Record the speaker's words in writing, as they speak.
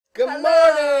Good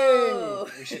Hello.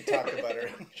 morning! We should talk about her.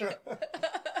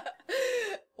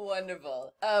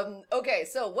 Wonderful. Okay,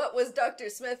 so what was Dr.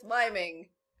 Smith miming?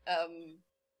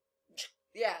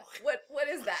 Yeah, what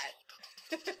is that?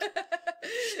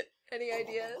 Any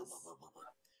ideas?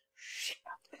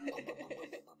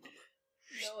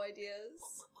 No ideas?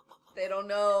 They don't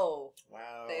know.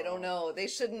 Wow. They don't know. They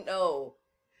shouldn't know.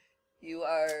 You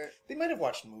are They might have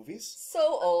watched movies.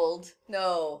 so old.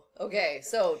 No. Okay,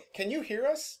 so Can you hear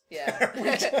us? yeah.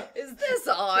 Is this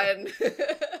on?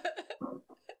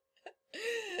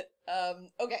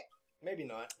 Okay, Maybe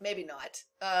not. maybe not.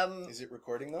 Is it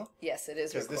recording though? Yes, it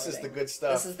is Because recording. this is the good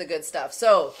stuff. This is the good stuff.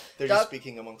 So, They're just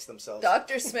speaking amongst themselves.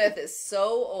 Dr. Smith is so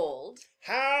old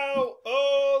How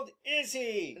old is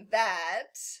he?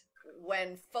 that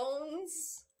when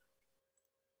phones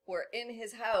were in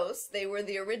his house, they were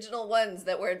the original ones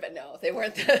that were, but no, they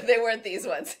weren't. They weren't these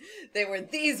ones. They were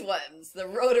these ones, the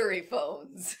rotary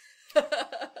phones.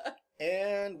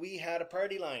 And we had a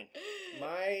party line.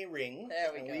 My ring.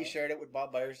 There we and go. we shared it with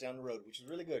Bob Byers down the road, which is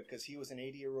really good because he was an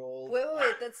 80-year-old.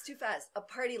 Wait, that's too fast. A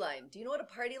party line. Do you know what a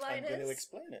party line I'm is? going to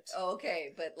explain it. Oh,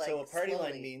 okay, but like So a party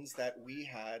slowly. line means that we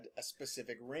had a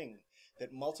specific ring,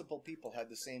 that multiple people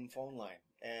had the same phone line,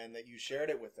 and that you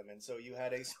shared it with them. And so you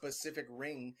had a specific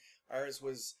ring. Ours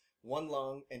was one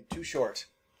long and two short,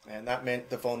 and that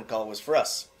meant the phone call was for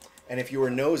us. And if you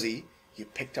were nosy, you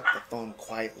picked up the phone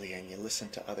quietly and you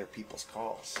listened to other people's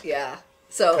calls. Yeah.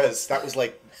 So Because that was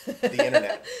like the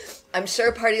internet. I'm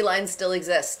sure party lines still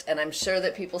exist, and I'm sure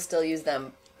that people still use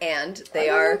them, and they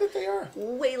I are know that they are.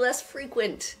 way less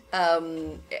frequent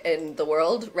in the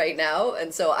world right now,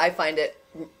 and so I find it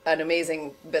an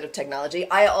amazing bit of technology.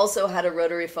 I also had a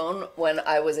rotary phone when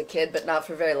I was a kid, but not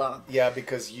for very long. Yeah,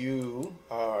 because you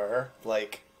are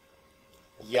like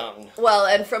young. Well,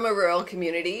 and from a rural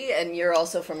community, and you're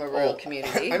also from a rural Oh,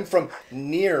 community. I'm from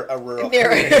near a rural Near-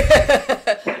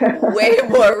 community. way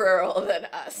more rural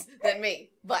than me,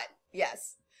 but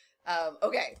yes.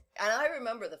 Okay, and I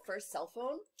remember the first cell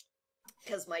phone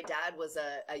because my dad was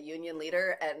a union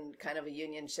leader and kind of a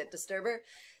union shit disturber,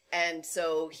 and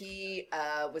so he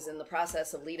was in the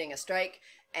process of leading a strike,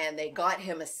 and they got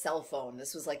him a cell phone.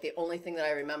 This was like the only thing that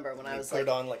I remember when I was put like it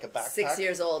on like a backpack. 6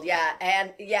 years old. Yeah,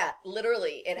 and yeah,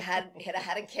 literally, it had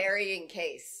a carrying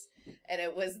case, and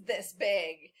it was this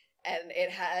big, and it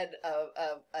had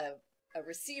a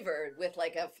receiver with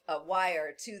like a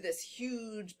wire to this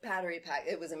huge battery pack.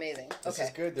 It was amazing. This Okay,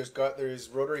 is good. There's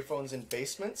rotary phones in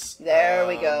basements. there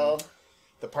we go.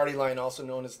 The party line, also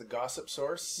known as the gossip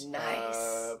source.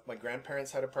 Nice. My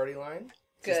grandparents had a party line.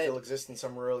 Good. It still exists in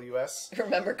some rural U.S.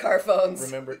 Remember car phones?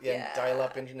 Remember, Yeah.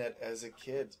 dial-up internet as a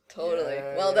kid. Totally.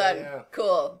 Yeah, Well yeah, done. yeah.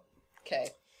 Cool. Okay.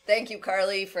 Thank you,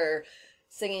 Carly, for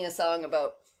singing a song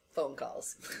about phone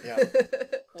calls. Yeah. I'll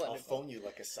Wonderful. phone you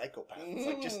like a psychopath. It's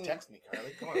like, just text me,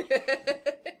 Carly. Come on.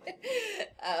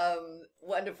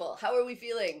 Wonderful. How are we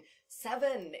feeling?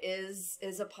 7 is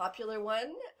a popular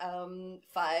one.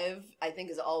 5, I think,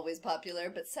 is always popular,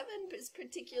 but 7 is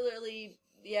particularly,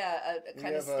 a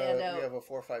kind of standout. We have a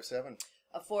 457.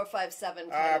 A 457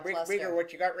 kind of cluster. Bigger,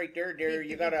 what you got right there, dear?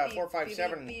 Beep, You beep, got a beep,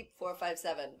 457. Beep, beep, beep,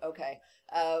 457. Okay.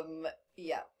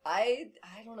 Yeah. I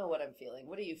don't know what I'm feeling.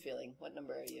 What are you feeling? What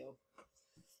number are you?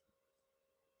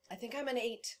 I think I'm an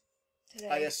 8 today.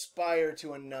 I aspire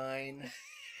to a 9.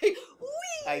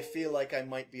 Whee! I feel like I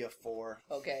might be a 4.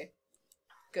 Okay.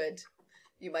 Good.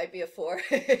 You might be a 4.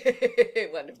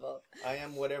 Wonderful. I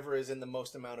am whatever is in the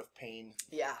most amount of pain.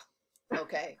 Yeah.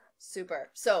 Okay. Super.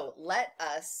 So let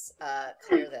us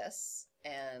clear this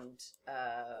and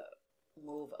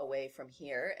move away from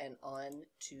here and on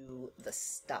to the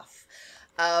stuff.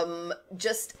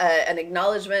 Just an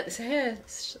acknowledgement.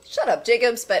 Shut up,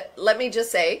 Jacobs. But let me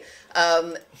just say,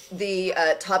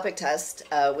 the topic test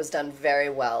was done very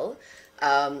well.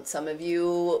 Some of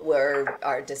you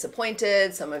are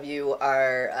disappointed. Some of you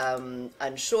are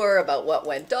unsure about what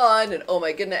went on, and oh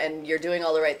my goodness, and you're doing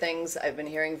all the right things. I've been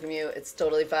hearing from you. It's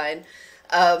totally fine.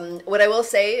 What I will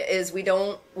say is we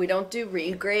don't do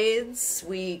regrades.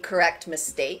 We correct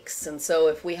mistakes, and so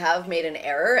if we have made an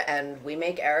error, and we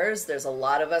make errors, there's a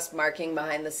lot of us marking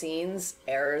behind the scenes.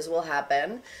 Errors will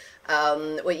happen.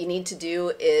 What you need to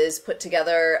do is put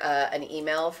together an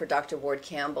email for Dr. Ward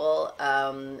Campbell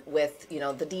with,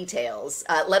 the details.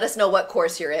 Let us know what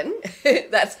course you're in.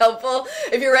 That's helpful.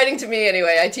 If you're writing to me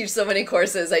anyway, I teach so many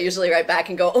courses. I usually write back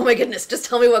and go, oh my goodness, just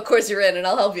tell me what course you're in and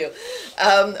I'll help you.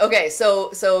 Okay,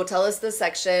 so tell us the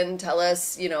section. Tell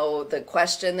us, the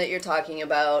question that you're talking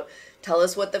about. Tell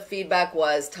us what the feedback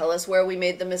was. Tell us where we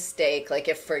made the mistake. Like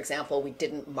if, for example, we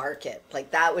didn't mark it, like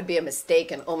that would be a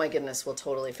mistake, and oh my goodness, we'll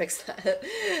totally fix that.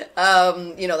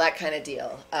 You know, that kind of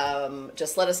deal.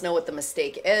 Just let us know what the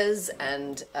mistake is,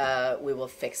 and we will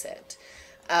fix it.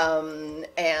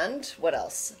 And what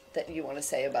else that you want to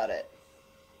say about it?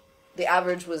 The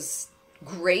average was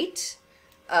great.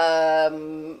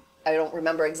 I don't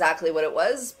remember exactly what it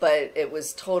was, but it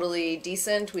was totally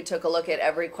decent. We took a look at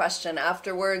every question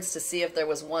afterwards to see if there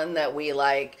was one that we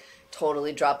like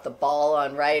totally dropped the ball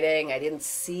on writing. I didn't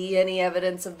see any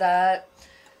evidence of that.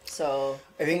 So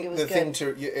I think it was the good. thing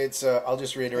to it's I'll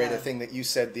just reiterate a thing that you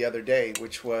said the other day,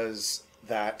 which was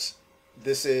that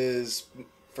this is,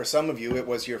 for some of you, it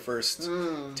was your first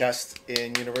test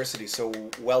in university. So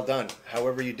well done.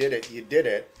 However you did it, you did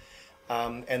it.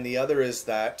 And the other is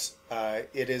that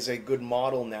it is a good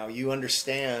model now. You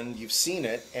understand, you've seen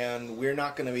it, and we're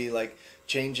not going to be like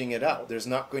changing it out. There's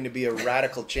not going to be a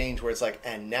radical change where it's like,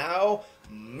 and now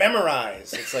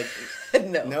memorize. It's like,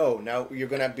 no, now we're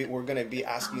going to be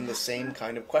asking the same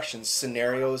kind of questions,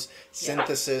 scenarios,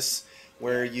 synthesis,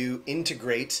 where you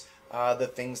integrate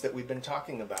the things that we've been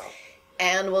talking about.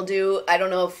 And we'll do, I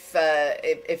don't know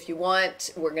if you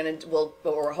want,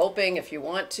 we're hoping if you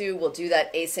want to, we'll do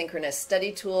that asynchronous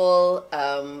study tool.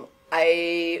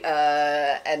 I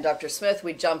and Dr. Smith,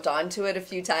 we jumped onto it a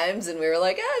few times and we were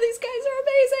like, these guys are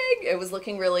amazing. It was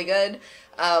looking really good.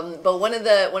 But one of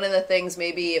the things,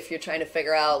 maybe if you're trying to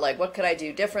figure out like, what could I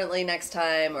do differently next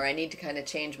time, or I need to kind of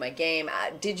change my game.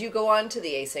 Did you go on to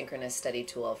the asynchronous study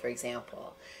tool, for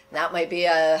example? That might be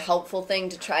a helpful thing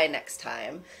to try next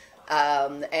time.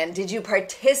 And did you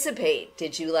participate?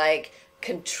 Did you like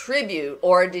contribute,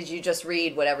 or did you just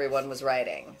read what everyone was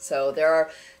writing? So there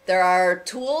are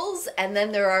tools, and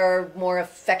then there are more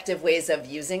effective ways of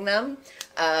using them.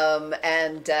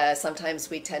 And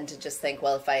sometimes we tend to just think,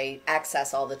 well, if I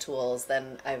access all the tools,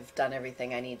 then I've done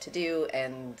everything I need to do.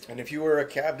 And if you were a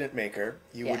cabinet maker,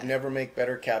 you would never make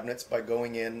better cabinets by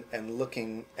going in and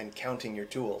looking and counting your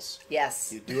tools.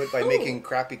 Yes. You do it by making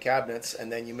crappy cabinets,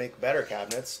 and then you make better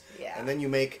cabinets. Yeah. And then you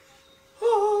make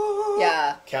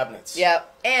cabinets. Yeah.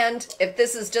 And if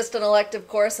this is just an elective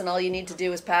course and all you need to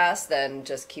do is pass, then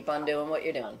just keep on doing what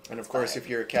you're doing. And of course, if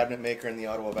you're a cabinet maker in the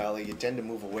Ottawa Valley, you tend to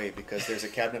move away, because there's a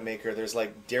cabinet maker. There's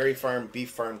like dairy farm,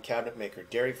 beef farm, cabinet maker,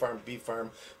 dairy farm, beef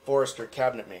farm, forester,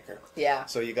 cabinet maker. Yeah.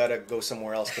 So you got to go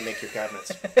somewhere else to make your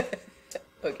cabinets.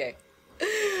 Okay.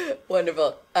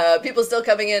 Wonderful. People still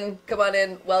coming in. Come on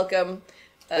in. Welcome.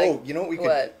 You know what? We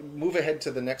could move ahead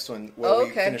to the next one while we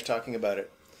finish talking about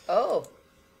it. Oh.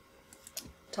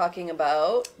 Talking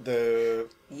about Yay.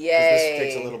 This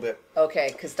takes a little bit. Okay,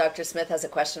 because Dr. Smith has a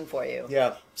question for you.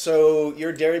 Yeah. So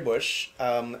your dairy bush,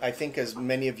 I think, as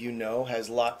many of you know, has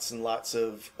lots and lots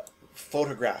of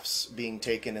photographs being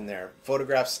taken in there,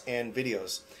 photographs and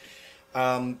videos.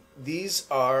 These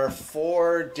are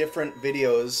 4 different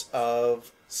videos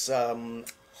of some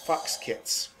fox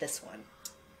kits. This one.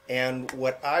 And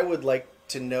what I would like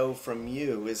to know from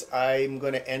you is, I'm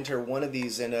going to enter one of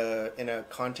these in a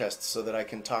contest so that I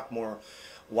can talk more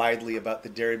widely about the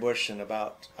dairy bush and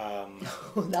about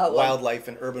wildlife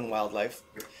and urban wildlife.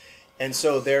 And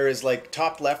so there is like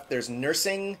top left, there's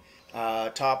nursing.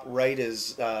 Top right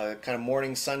is kind of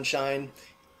morning sunshine.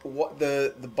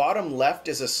 The bottom left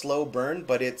is a slow burn,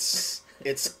 but it's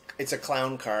a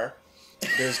clown car.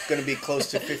 There's going to be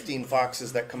close to 15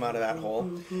 foxes that come out of that hole.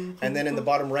 And then in the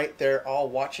bottom right, they're all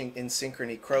watching in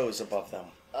synchrony crows above them.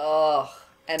 Oh,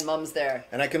 and Mom's there.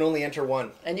 And I can only enter one.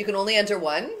 And you can only enter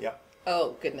one? Yep.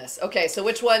 Oh, goodness. Okay, so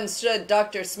which one should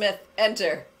Dr. Smith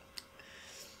enter?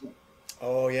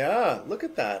 Oh, yeah. Look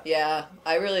at that. Yeah,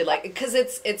 I really like it because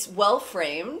it's well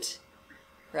framed,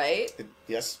 right?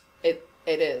 Yes. It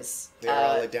is. They're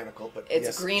all identical, but it's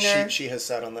yes, greener. She has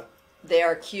sat on the... They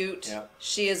are cute. Yeah.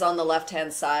 She is on the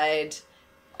left-hand side.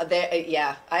 I'm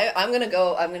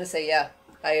gonna say yeah.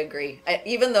 I agree.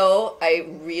 Even though I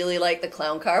really like the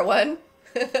clown car one.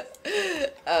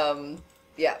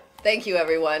 Yeah. Thank you,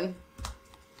 everyone.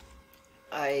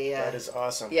 That is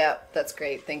awesome. Yeah, that's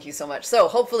great. Thank you so much. So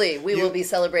hopefully we will be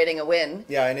celebrating a win.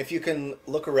 Yeah, and if you can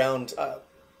look around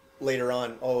later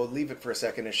on, leave it for a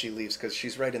second as she leaves, because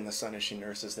she's right in the sun as she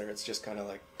nurses there. It's just kind of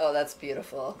like... Oh, that's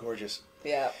beautiful. Gorgeous.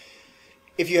 Yeah.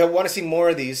 If you want to see more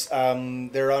of these,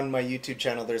 they're on my YouTube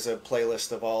channel. There's a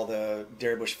playlist of all the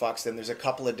dairy bush fox den. There's a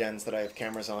couple of dens that I have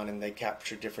cameras on, and they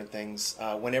capture different things.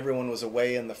 When everyone was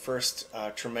away in the first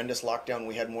tremendous lockdown,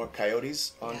 we had more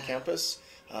coyotes on campus.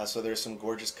 So there's some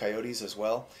gorgeous coyotes as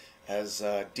well as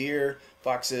deer,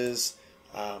 foxes,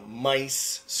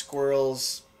 mice,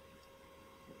 squirrels,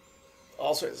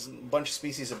 also it's a bunch of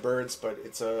species of birds, but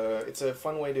it's a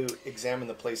fun way to examine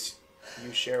the place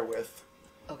you share with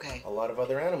Okay. a lot of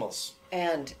other animals.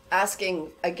 And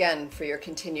asking again for your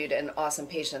continued and awesome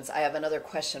patience, I have another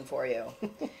question for you.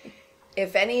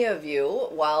 If any of you,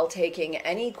 while taking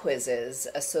any quizzes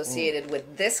associated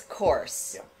with this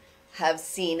course, Yeah. have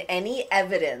seen any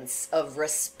evidence of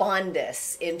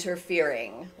respondus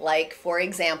interfering, like, for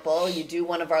example, you do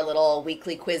one of our little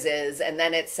weekly quizzes, and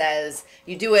then it says,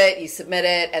 you do it, you submit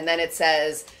it, and then it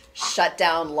says, shut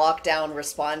down, lockdown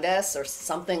respondus, or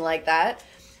something like that,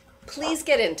 please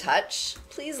get in touch.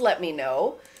 Please let me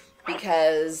know,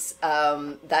 because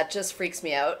that just freaks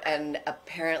me out, and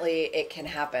apparently it can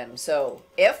happen. So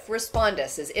if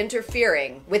respondus is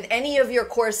interfering with any of your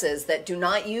courses that do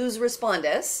not use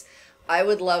respondus, I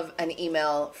would love an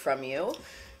email from you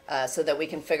so that we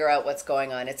can figure out what's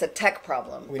going on. It's a tech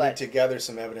problem. We need to gather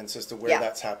some evidence as to where Yeah.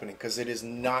 that's happening, because it is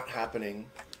not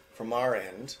happening from our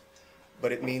end.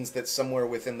 But it means that somewhere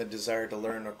within the desire to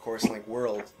learn or course link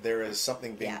world, there is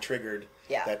something being Yeah. triggered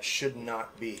Yeah. that should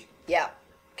not be. Yeah.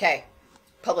 Okay.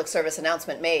 Public service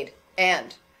announcement made.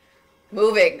 And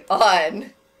moving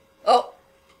on. Oh,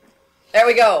 there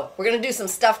we go. We're going to do some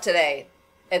stuff today.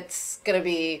 It's going to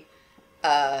be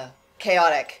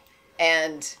chaotic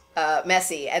and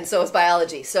messy, and so is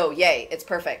biology. So yay, it's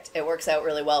perfect. It works out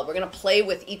really well. We're going to play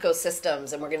with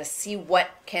ecosystems, and we're going to see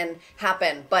what can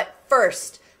happen. But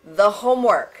first, the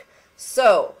homework.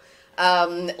 So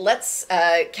let's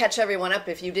catch everyone up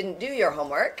if you didn't do your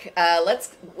homework.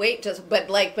 Let's wait, but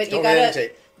you Don't gotta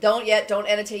annotate. don't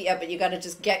annotate yet, but you gotta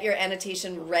just get your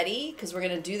annotation ready, because we're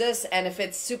gonna do this. And if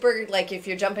it's super, like, if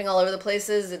you're jumping all over the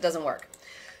places, it doesn't work.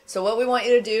 So what we want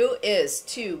you to do is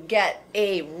to get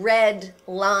a red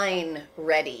line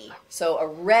ready. So a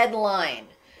red line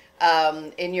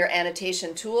in your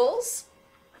annotation tools.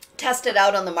 Test it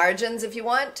out on the margins if you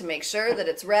want to make sure that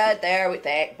it's red. There,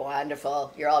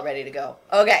 wonderful. You're all ready to go.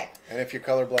 Okay, And if you're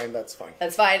colorblind, that's fine.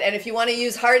 that's fine. And if you want to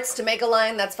use hearts to make a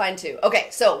line, that's fine too. Okay,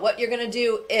 so what you're going to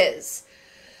do is,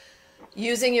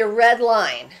 using your red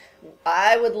line,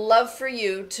 I would love for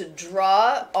you to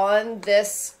draw on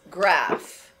this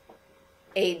graph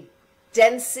a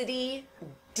density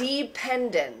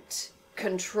dependent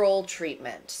control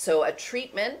treatment. So a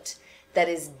treatment that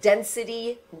is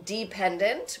density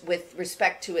dependent with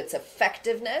respect to its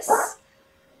effectiveness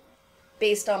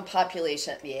based on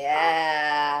population.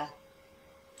 Yeah.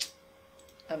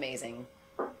 Amazing.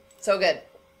 So good.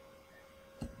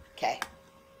 Okay.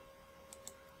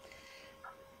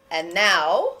 And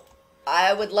now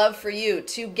I would love for you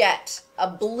to get a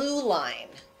blue line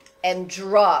and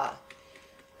draw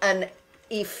an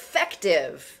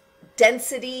effective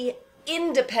density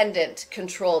independent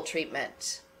control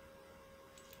treatment.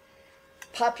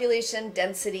 Population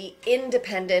density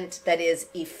independent that is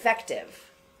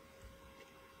effective.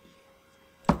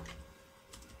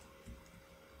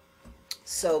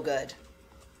 So good.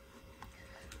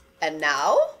 And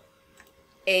now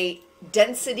a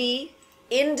density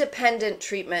independent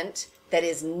treatment that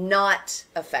is not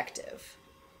effective.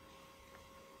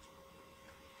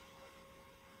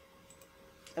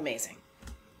 Amazing.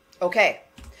 Okay.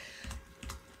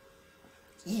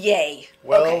 Yay.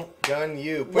 Well Okay. done,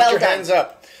 you. Put Well your done. hands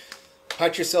up.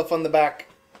 Pat yourself on the back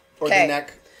or Okay. the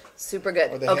neck. Super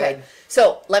good. Or the Okay. head.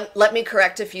 So let me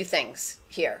correct a few things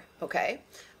here. Okay.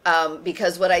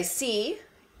 Because what I see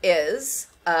is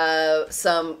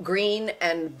some green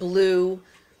and blue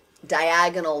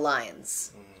diagonal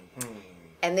lines. Mm-hmm.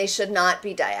 And they should not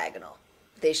be diagonal.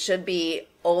 They should be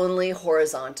only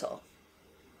horizontal.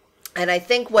 And I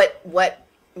think what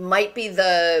might be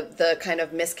the kind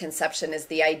of misconception is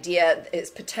the idea is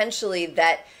potentially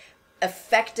that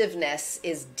effectiveness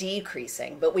is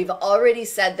decreasing, but we've already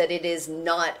said that it is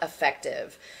not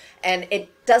effective. And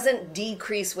it doesn't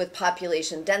decrease with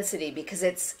population density because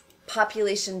it's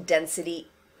population density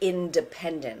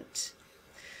independent.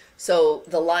 So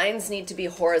the lines need to be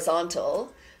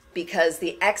horizontal because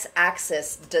the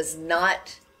x-axis does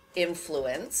not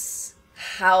influence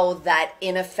how that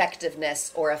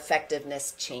ineffectiveness or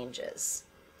effectiveness changes.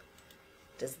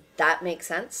 Does that make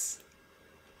sense?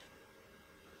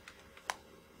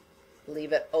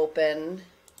 Leave it open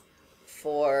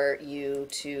for you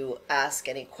to ask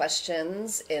any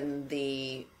questions in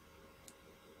the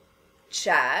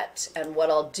chat. And what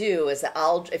I'll do is that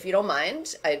if you don't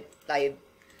mind,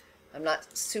 I'm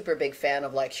not super big fan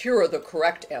of like, here are the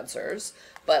correct answers,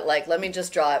 but like, let me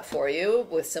just draw it for you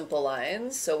with simple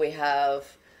lines. So we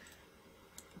have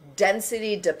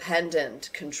density dependent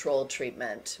control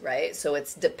treatment, right? So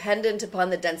it's dependent upon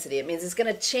the density. It means it's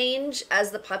going to change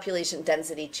as the population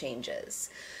density changes.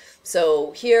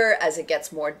 So here, as it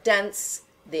gets more dense,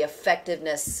 the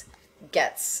effectiveness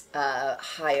gets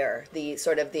higher. The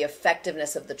sort of the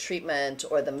effectiveness of the treatment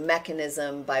or the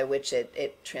mechanism by which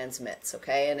it transmits.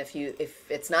 Okay, and if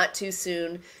it's not too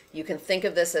soon, you can think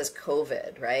of this as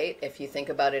COVID, right? If you think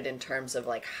about it in terms of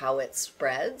like how it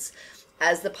spreads,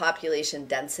 as the population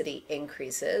density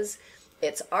increases,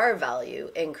 its R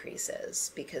value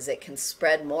increases because it can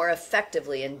spread more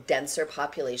effectively in denser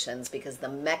populations because the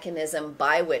mechanism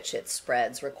by which it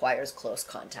spreads requires close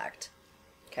contact.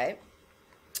 Okay.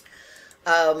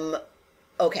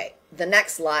 Okay. The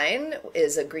next line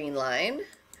is a green line.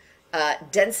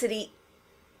 Density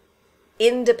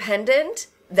independent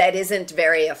that isn't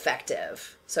very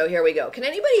effective. So here we go. Can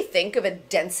anybody think of a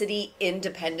density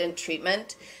independent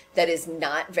treatment that is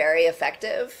not very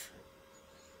effective?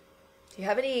 Do you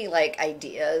have any like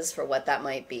ideas for what that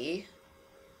might be?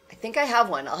 I think I have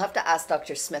one. I'll have to ask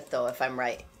Dr. Smith though if I'm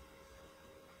right.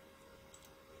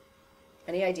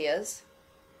 Any ideas?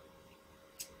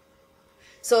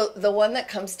 So the one that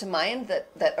comes to mind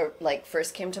that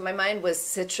first came to my mind was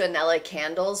citronella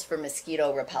candles for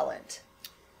mosquito repellent.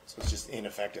 So it's just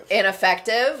ineffective.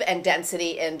 Ineffective and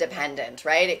density independent,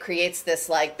 right? It creates this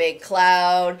like big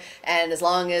cloud, and as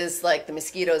long as like the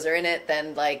mosquitoes are in it,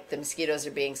 then like the mosquitoes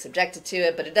are being subjected to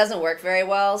it, but it doesn't work very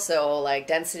well. So like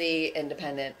density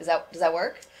independent, does that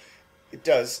work? It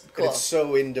does. Cool. It's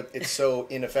so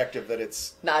ineffective that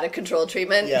it's not a controlled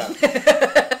treatment. Yeah.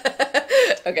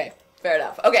 Okay, fair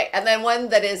enough. Okay, and then one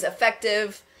that is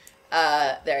effective.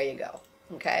 There you go.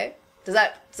 Okay, is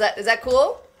that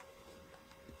cool?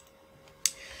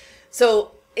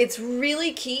 So it's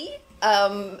really key.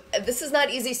 This is not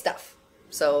easy stuff.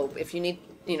 So if you need,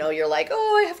 you're like,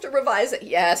 oh, I have to revise it.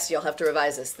 Yes, you'll have to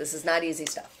revise this. This is not easy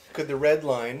stuff. Could the red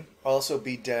line also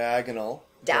be diagonal?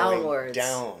 Downwards.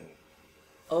 Down.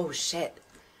 Oh, shit.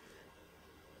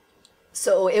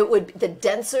 So it would, the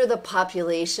denser the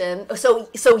population, so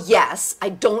yes, I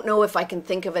don't know if I can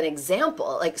think of an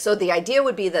example. Like, so the idea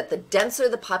would be that the denser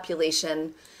the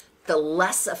population, the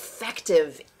less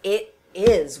effective it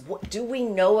is. Do we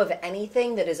know of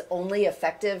anything that is only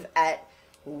effective at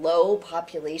low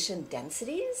population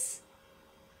densities?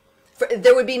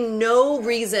 There would be no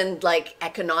reason, like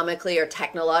economically or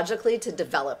technologically, to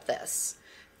develop this.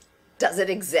 Does it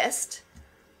exist?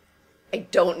 I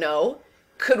don't know.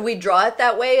 Could we draw it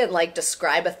that way and like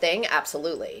describe a thing?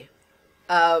 Absolutely.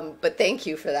 But thank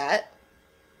you for that.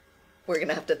 We're going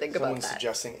to have to think about that. Someone's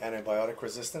suggesting antibiotic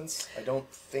resistance. I don't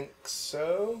think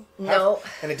so. No.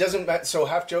 And it doesn't, so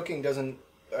half joking doesn't,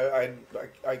 I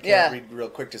can't read real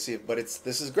quick to see it, but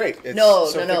this is great.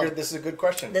 No. This is a good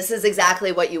question. This is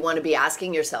exactly what you want to be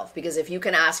asking yourself, because if you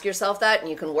can ask yourself that and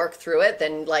you can work through it,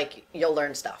 then like you'll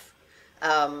learn stuff.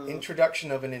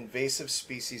 Introduction of an invasive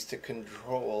species to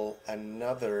control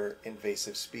another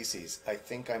invasive species. I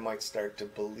think I might start to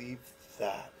believe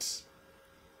that.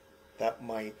 That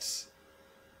might...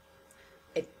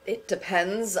 It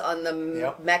depends on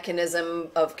the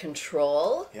mechanism of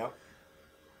control. Yep.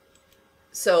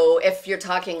 So if you're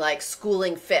talking like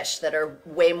schooling fish that are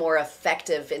way more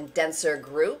effective in denser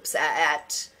groups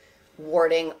at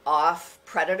warding off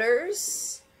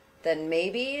predators, then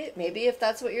maybe if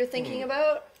that's what you're thinking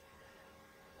about.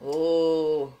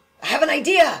 Oh, I have an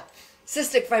idea.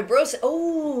 Cystic fibrosis.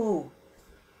 Oh.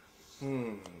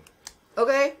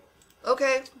 Okay.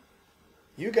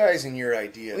 You guys and your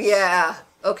ideas. Yeah.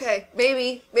 Okay.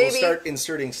 Maybe. We'll start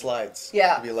inserting slides.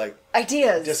 Yeah. To be like,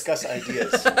 ideas. Discuss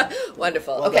ideas.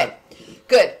 Wonderful. Well okay. done.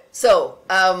 Good. So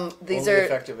these Only are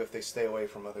effective if they stay away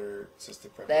from other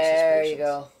cystic fibrosis there. patients. You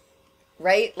go.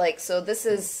 Right. Like so. This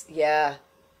is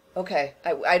Okay.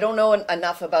 I don't know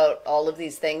enough about all of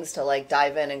these things to like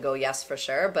dive in and go yes for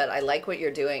sure, but I like what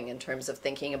you're doing in terms of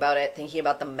thinking about it, thinking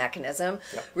about the mechanism.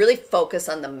 Yep. Really focus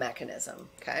on the mechanism.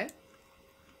 Okay.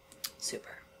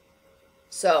 Super.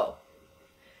 So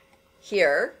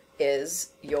here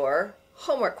is your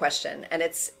homework question, and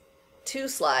it's 2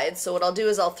 slides. So what I'll do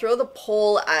is I'll throw the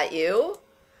poll at you,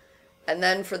 and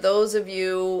then for those of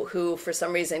you who for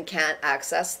some reason can't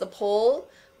access the poll,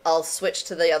 I'll switch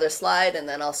to the other slide and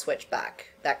then I'll switch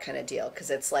back, that kind of deal, because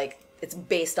it's like it's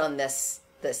based on this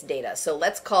data. So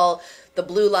let's call the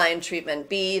blue line treatment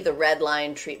B, the red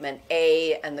line treatment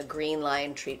A, and the green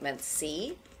line treatment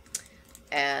C.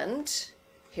 And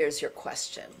here's your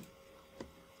question.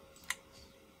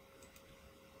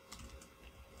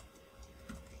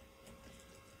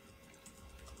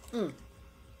 Can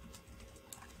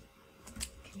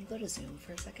you go to Zoom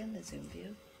for a second, the Zoom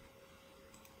view?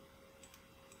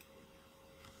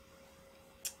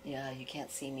 Yeah, you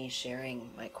can't see me sharing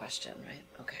my question, right?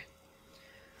 Okay.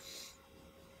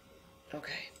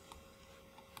 Okay.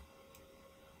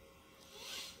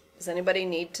 Does anybody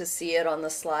need to see it on the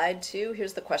slide too?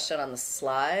 Here's the question on the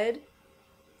slide.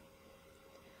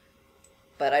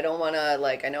 But I don't want to,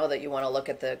 like, I know that you want to look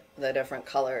at the different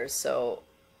colors, so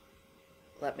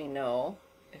let me know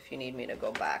if you need me to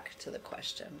go back to the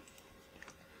question.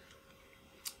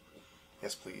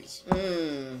 Yes, please.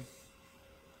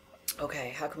 Okay,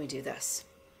 how can we do this?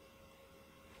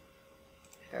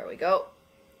 Here we go.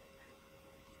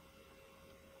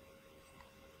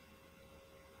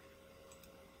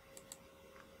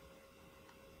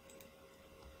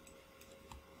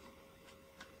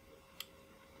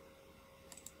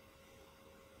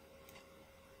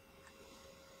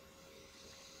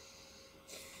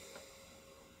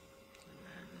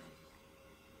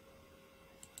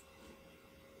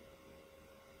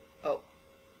 Oh,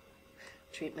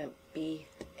 treatment B,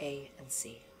 A, and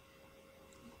C.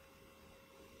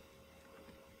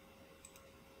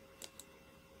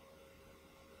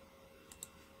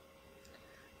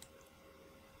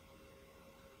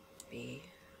 B,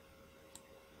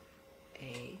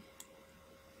 A,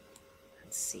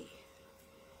 and C.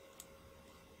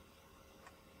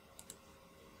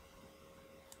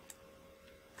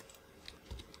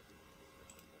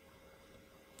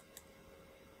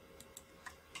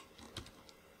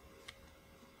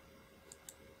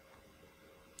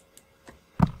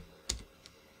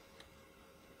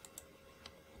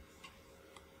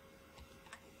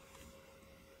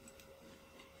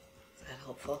 Is that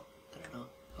helpful? I don't know.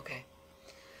 Okay.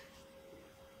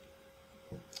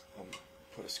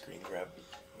 Put a screen grab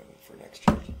for next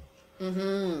year.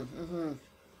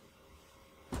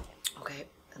 Okay,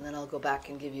 and then I'll go back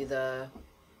and give you the...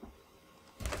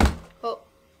 Oh.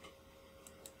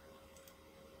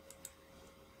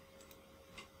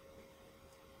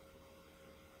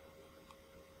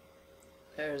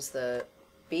 There's the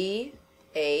B,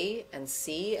 A, and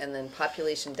C, and then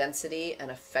population density and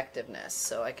effectiveness.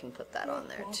 So I can put that on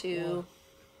there too.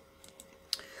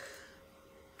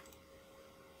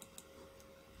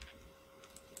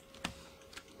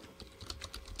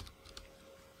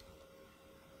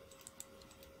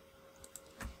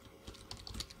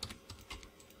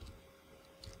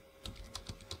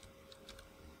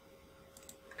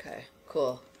 Okay,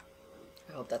 cool.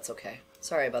 I hope that's okay.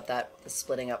 Sorry about that, the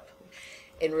splitting up.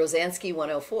 In Rosansky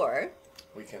 104,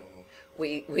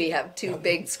 we have two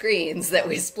big screens that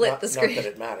we split the screen. Not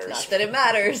that it matters. Not that it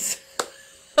matters.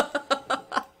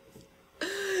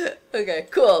 Okay,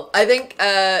 cool. I think,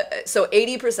 so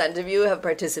 80% of you have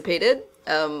participated,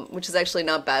 which is actually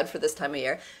not bad for this time of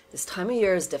year. This time of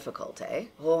year is difficult, eh?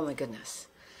 Oh my goodness.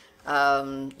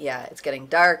 Yeah, it's getting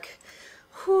dark.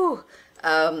 Whew.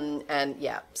 And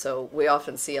yeah, so we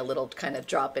often see a little kind of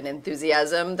drop in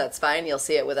enthusiasm. That's fine. You'll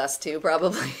see it with us too,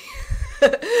 probably.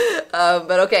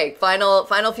 But okay,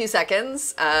 final few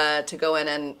seconds to go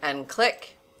in and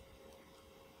click.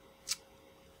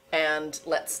 And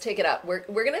let's take it up. We're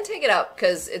going to take it up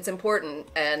because it's important,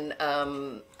 and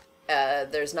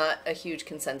there's not a huge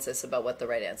consensus about what the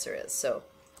right answer is. So,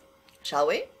 shall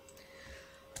we?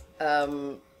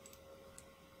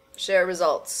 Share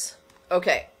results.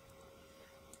 Okay.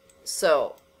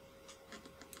 So,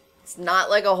 it's not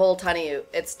like a whole ton of you.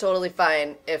 It's totally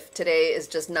fine. If today is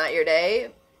just not your day,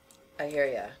 I hear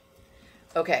ya.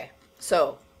 Okay,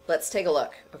 so let's take a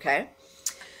look, okay?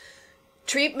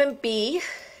 Treatment B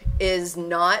is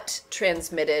not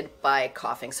transmitted by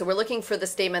coughing. So we're looking for the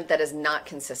statement that is not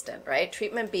consistent, right?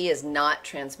 Treatment B is not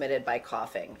transmitted by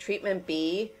coughing. Treatment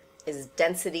B is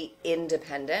density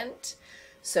independent,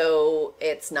 so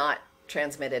it's not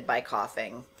transmitted by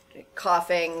coughing.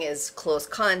 Coughing is close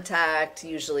contact,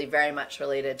 usually very much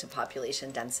related to population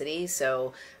density.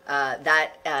 So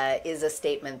that is a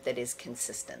statement that is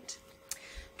consistent.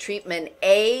 Treatment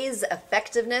A's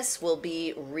effectiveness will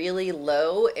be really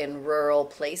low in rural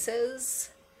places.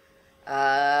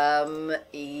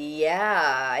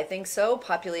 Yeah, I think so.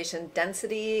 Population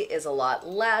density is a lot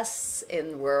less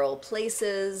in rural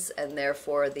places, and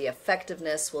therefore the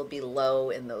effectiveness will be low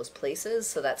in those places.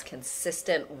 So that's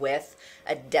consistent with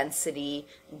a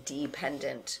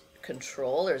density-dependent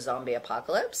control or zombie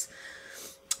apocalypse.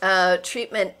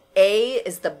 Treatment A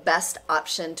is the best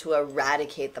option to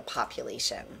eradicate the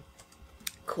population.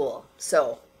 Cool.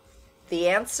 So the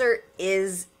answer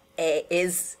is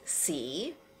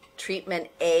C. Treatment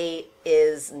A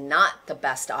is not the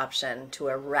best option to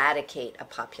eradicate a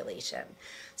population.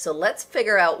 So let's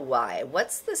figure out why.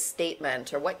 What's the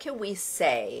statement, or what can we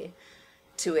say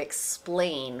to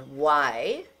explain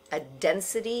why a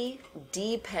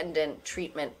density-dependent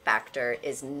treatment factor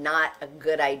is not a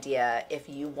good idea if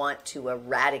you want to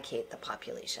eradicate the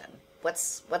population?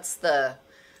 What's the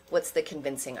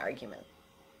convincing argument?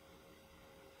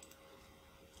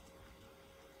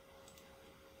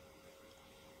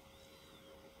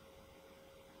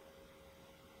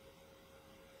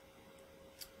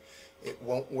 It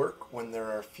won't work when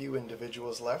there are few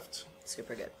individuals left.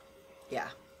 Super good. Yeah,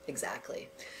 exactly.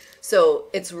 So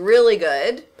it's really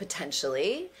good,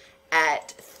 potentially,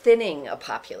 at thinning a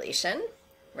population,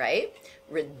 right?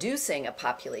 Reducing a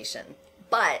population.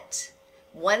 But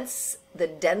once the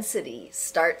density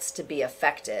starts to be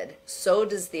affected, so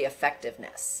does the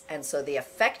effectiveness. And so the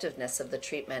effectiveness of the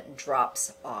treatment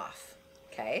drops off,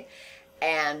 okay?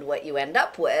 And what you end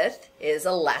up with is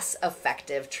a less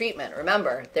effective treatment.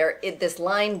 Remember, this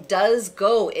line does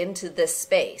go into this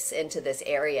space, into this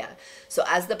area. So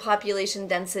as the population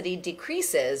density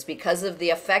decreases because of the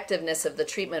effectiveness of the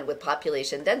treatment with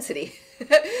population density,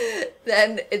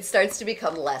 then it starts to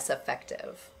become less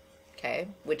effective, okay?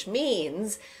 Which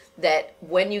means that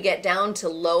when you get down to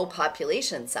low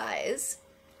population size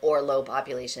or low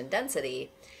population density,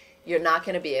 you're not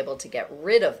going to be able to get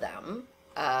rid of them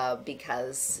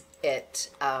because it's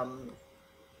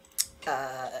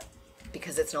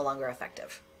no longer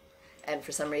effective. And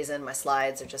for some reason, my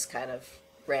slides are just kind of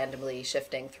randomly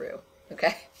shifting through.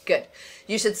 Okay, good.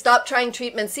 You should stop trying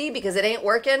treatment C because it ain't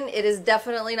working. It is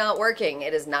definitely not working.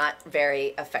 It is not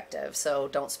very effective. So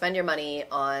don't spend your money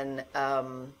on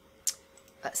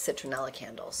citronella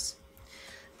candles.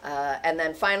 And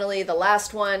then finally, the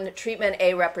last one, treatment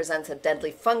A represents a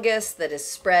deadly fungus that is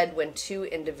spread when two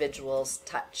individuals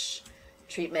touch.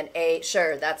 Treatment A,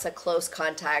 sure, that's a close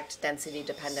contact density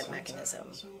dependent mechanism.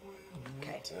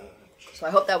 Okay, so I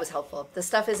hope that was helpful. This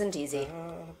stuff isn't easy.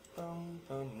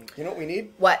 You know what we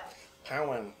need? What?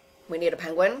 Penguin. We need a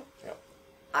penguin? Yep.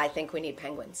 I think we need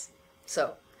penguins.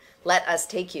 So let us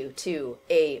take you to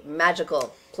a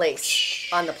magical place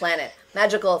on the planet.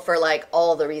 Magical for like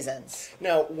all the reasons.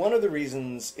 Now, one of the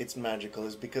reasons it's magical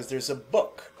is because there's a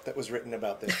book that was written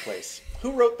about this place.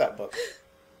 Who wrote that book?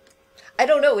 I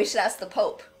don't know. We should ask the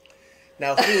Pope.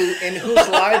 Now, in whose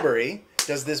library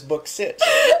does this book sit?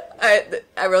 I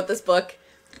wrote this book.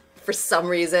 For some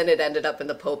reason, it ended up in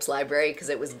the Pope's library because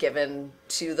it was given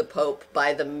to the Pope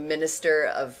by the Minister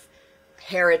of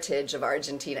Heritage of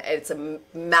Argentina. It's a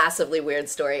massively weird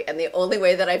story, and the only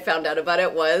way that I found out about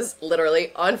it was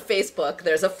literally on Facebook.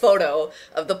 There's a photo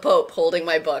of the Pope holding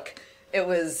my book. It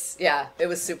was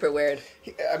super weird.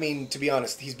 I mean, to be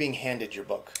honest, he's being handed your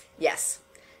book. Yes,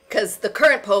 because the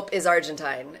current Pope is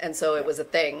Argentine, and so it was a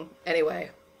thing.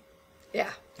 Anyway, yeah.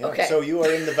 Okay. So you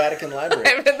are in the Vatican Library.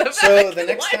 I'm in the so Vatican the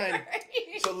next Library. time,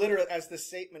 so literally, as the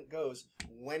statement goes,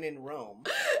 when in Rome,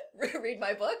 read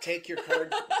my book. take your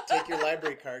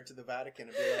library card to the Vatican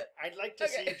and be like, I'd like to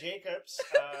see Jacob's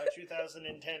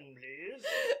 2010, please.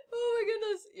 Oh my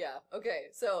goodness. Yeah. Okay.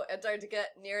 So Antarctica,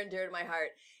 near and dear to my heart.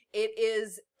 It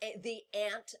is the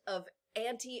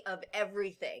anti of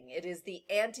everything. It is the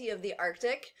anti of the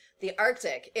Arctic. The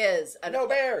Arctic is no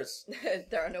bears.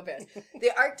 There are no bears.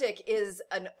 The Arctic is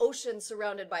an ocean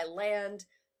surrounded by land.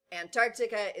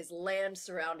 Antarctica is land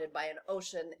surrounded by an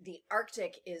ocean. The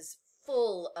Arctic is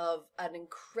full of an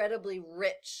incredibly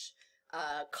rich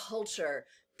culture,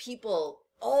 people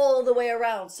all the way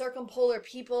around, circumpolar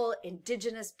people,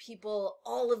 indigenous people,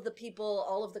 all of the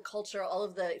culture, all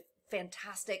of the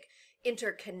fantastic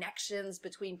interconnections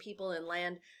between people and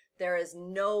land. There is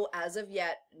as of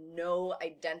yet, no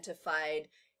identified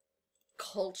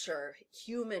culture,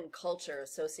 human culture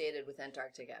associated with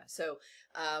Antarctica. So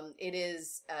it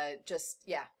is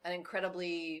an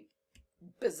incredibly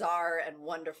bizarre and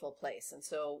wonderful place. And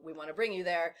so we want to bring you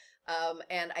there.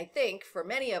 And I think for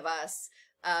many of us,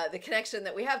 the connection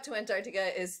that we have to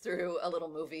Antarctica is through a little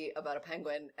movie about a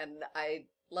penguin. And I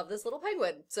love this little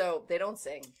penguin. So they don't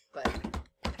sing, but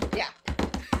yeah.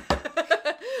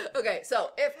 Okay,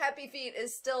 so if Happy Feet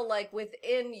is still like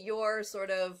within your sort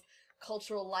of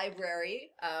cultural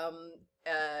library,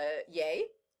 yay.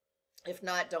 If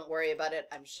not, don't worry about it.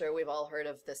 I'm sure we've all heard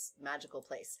of this magical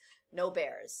place. No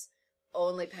bears,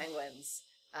 only penguins,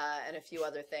 and a few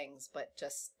other things, but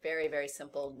just very, very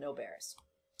simple, no bears.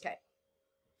 Okay.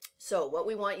 So what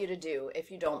we want you to do,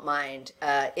 if you don't mind,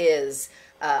 is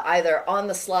either on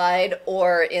the slide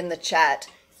or in the chat,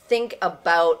 think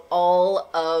about all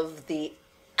of the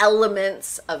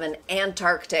elements of an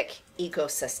Antarctic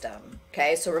ecosystem.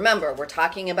 Okay, so remember, we're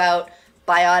talking about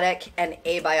biotic and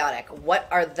abiotic. What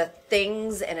are the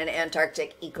things in an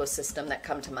Antarctic ecosystem that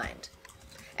come to mind?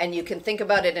 And you can think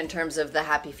about it in terms of the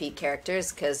Happy Feet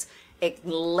characters, because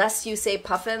unless you say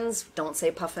puffins, don't say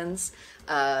puffins,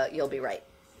 you'll be right.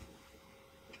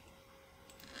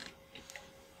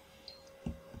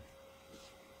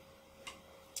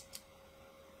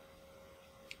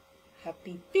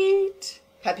 Happy Feet.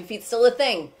 Happy Feet's still a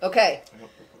thing. Okay,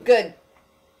 good.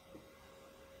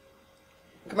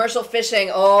 Commercial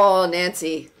fishing. Oh,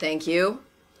 Nancy, thank you.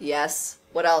 Yes,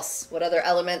 What else? What other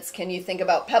elements can you think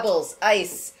about? Pebbles,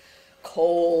 ice,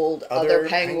 cold, other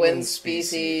penguin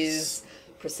species.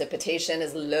 Precipitation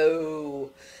is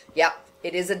low. Yep,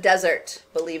 it is a desert,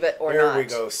 believe it or not. There we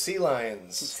go. Sea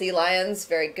lions. Sea lions,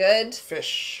 very good.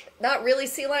 Fish. Not really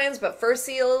sea lions, but fur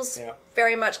seals. Yeah.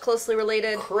 Very much closely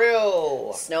related.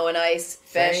 Krill. Snow and ice,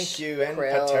 fish. Thank you. And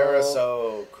krill.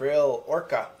 Pterosaur. Krill.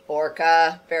 Orca.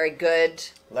 Orca, very good.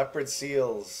 Leopard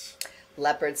seals.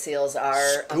 Leopard seals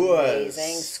are Skuas.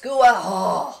 amazing. Skua.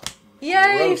 Oh,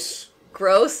 yay. Gross.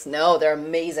 Gross? No, they're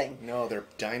amazing. No, they're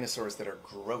dinosaurs that are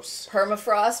gross.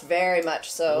 Permafrost, very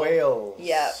much so. Whales.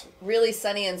 Yeah. Really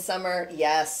sunny in summer,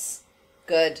 yes.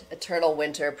 Good. Eternal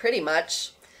winter, pretty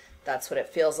much. That's what it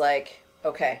feels like.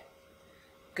 Okay.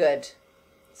 Good.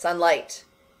 Sunlight,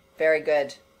 very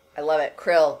good. I love it.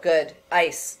 Krill, good.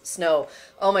 Ice, snow.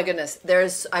 Oh my goodness.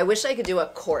 I wish I could do a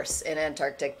course in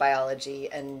Antarctic biology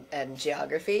and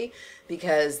geography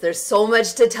because there's so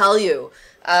much to tell you.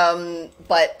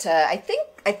 But I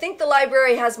think the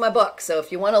library has my book, so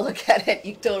if you want to look at it,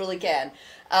 you totally can.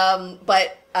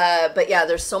 But yeah,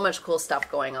 there's so much cool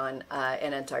stuff going on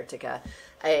in Antarctica.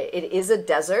 It is a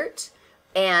desert,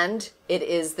 and it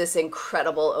is this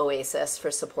incredible oasis for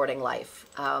supporting life,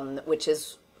 which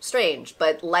is strange,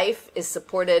 but life is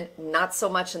supported not so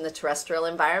much in the terrestrial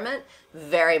environment,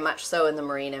 very much so in the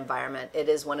marine environment. It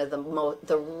is one of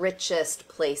the richest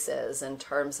places in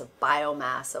terms of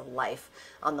biomass of life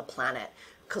on the planet.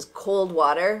 Because cold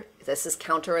water, this is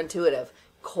counterintuitive,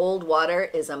 cold water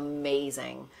is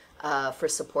amazing for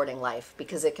supporting life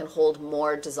because it can hold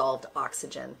more dissolved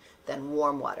oxygen than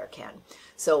warm water can.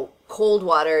 So cold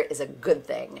water is a good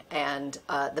thing, and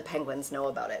the penguins know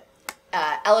about it.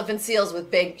 Elephant seals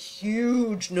with big,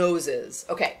 huge noses.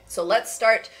 Okay, so let's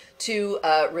start to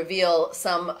reveal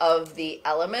some of the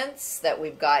elements that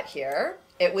we've got here.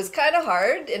 It was kind of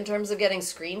hard in terms of getting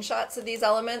screenshots of these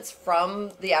elements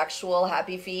from the actual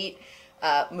Happy Feet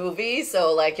movie.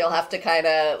 So like you'll have to kind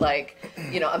of like,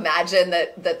 imagine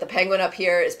that the penguin up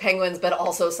here is penguins, but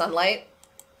also sunlight.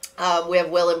 We have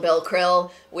Will and Bill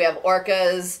krill. We have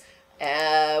orcas.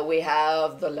 We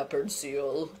have the leopard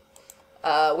seal.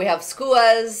 We have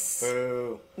skuas.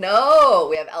 Boo. No,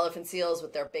 we have elephant seals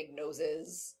with their big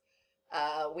noses.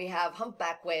 We have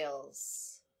humpback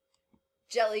whales,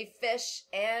 jellyfish,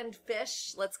 and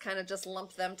fish. Let's kind of just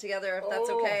lump them together if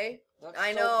that's okay.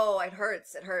 I know, it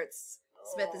hurts. It hurts.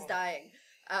 Smith is dying.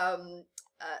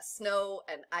 Snow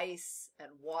and ice and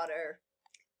water.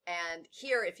 And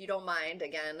here, if you don't mind,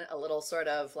 again, a little sort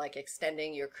of like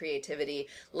extending your creativity,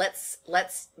 let's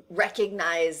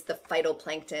recognize the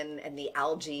phytoplankton and the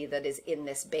algae that is in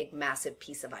this big, massive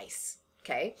piece of ice,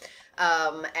 okay?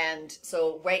 And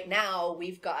so right now,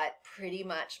 we've got pretty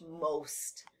much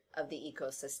most of the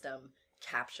ecosystem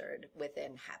captured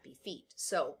within Happy Feet.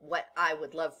 So what I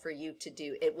would love for you to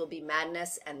do, it will be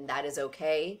madness and that is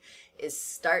okay, is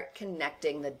start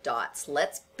connecting the dots.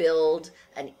 Let's build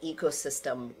an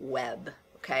ecosystem web,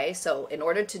 okay? So in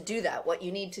order to do that, what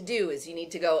you need to do is you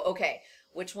need to go, okay,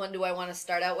 which one do I want to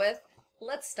start out with?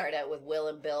 Let's start out with Will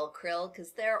and Bill krill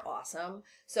because they're awesome.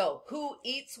 So who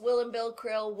eats Will and Bill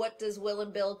krill? What does Will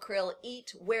and Bill krill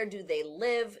eat? Where do they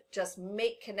live? Just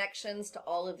make connections to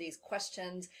all of these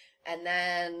questions. And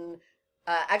then,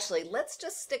 actually, let's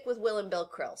just stick with Will and Bill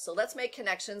krill. So let's make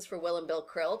connections for Will and Bill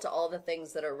krill to all the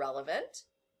things that are relevant.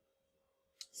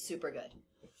 Super good.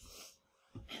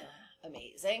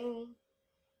 Amazing.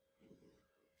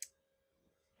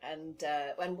 And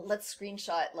let's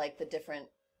screenshot like the different,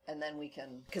 and then we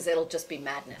can, because it'll just be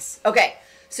madness. Okay,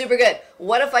 super good.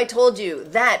 What if I told you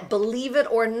that, believe it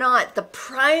or not, the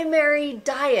primary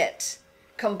diet,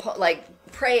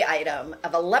 prey item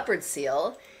of a leopard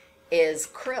seal is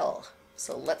krill.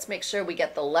 So let's make sure we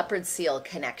get the leopard seal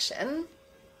connection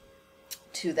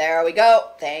to, there we go.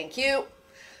 Thank you.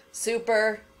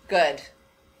 Super good.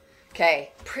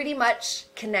 Okay, pretty much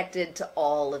connected to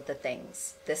all of the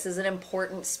things. This is an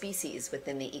important species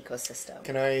within the ecosystem.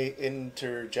 Can I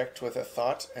interject with a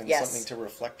thought and something to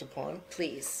reflect upon?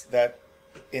 Please. That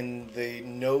in the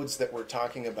nodes that we're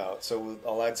talking about, so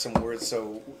I'll add some words.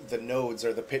 So the nodes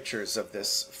are the pictures of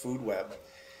this food web.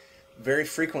 Very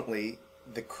frequently,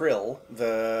 the krill,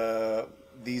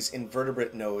 these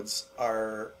invertebrate nodes,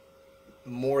 are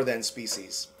more than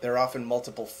species. They're often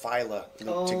multiple phyla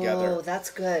looped together. Oh,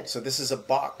 that's good. So this is a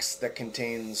box that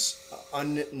contains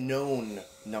unknown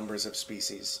numbers of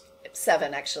species.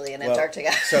 7, actually, in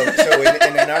Antarctica. So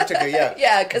in Antarctica, yeah.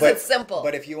 Yeah, because it's simple.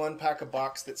 But if you unpack a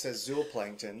box that says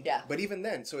zooplankton, yeah. But even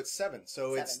then, so it's 7.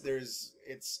 So 7.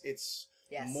 it's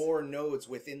more nodes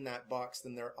within that box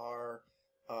than there are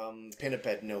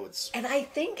pinniped nodes. And I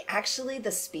think actually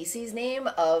the species name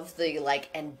of the like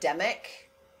endemic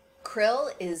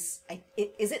krill is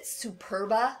it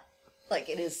superba? Like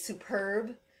it is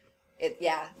superb.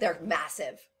 Yeah, they're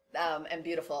massive and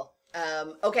beautiful.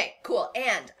 Okay, cool.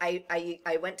 And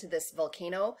I went to this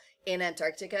volcano in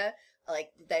Antarctica,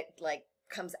 like that like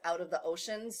comes out of the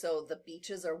ocean, so the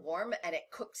beaches are warm and it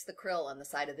cooks the krill on the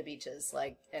side of the beaches.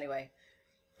 Like anyway,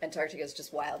 Antarctica is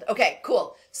just wild. Okay,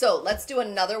 cool. So let's do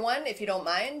another one if you don't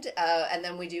mind, and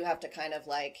then we do have to kind of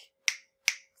like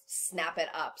snap it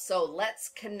up. So let's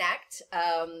connect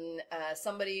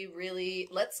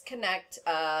let's connect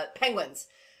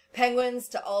penguins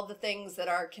to all the things that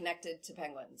are connected to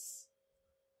penguins.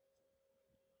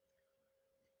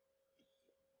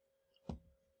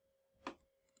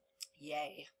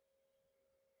 Yay.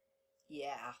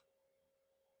 Yeah.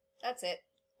 That's it.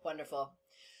 Wonderful.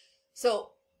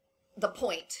 So the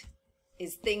point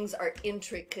is things are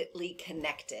intricately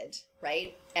connected,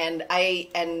 right? And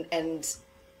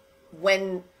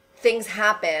when things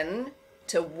happen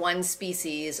to one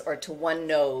species or to one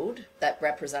node that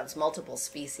represents multiple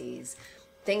species,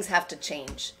 things have to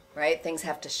change, right? Things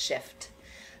have to shift.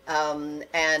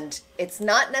 And it's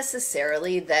not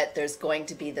necessarily that there's going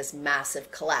to be this massive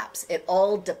collapse. It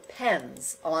all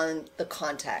depends on the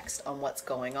context, on what's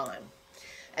going on.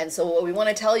 And so what we want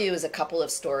to tell you is a couple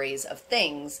of stories of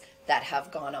things that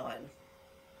have gone on.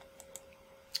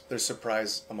 There's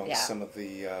surprise amongst some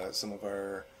of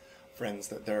our friends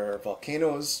that there are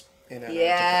volcanoes in Antarctica.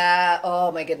 Yeah.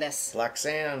 Oh my goodness. Black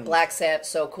sand. Black sand.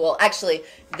 So cool. Actually,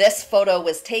 this photo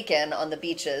was taken on the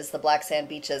beaches, the black sand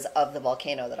beaches of the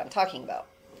volcano that I'm talking about.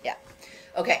 Yeah.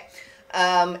 Okay.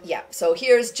 Yeah. So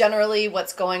here's generally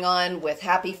what's going on with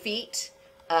Happy Feet.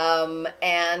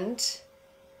 And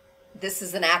this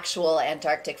is an actual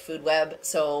Antarctic food web,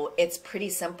 so it's pretty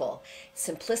simple.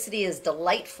 Simplicity is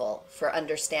delightful for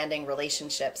understanding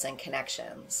relationships and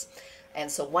connections. And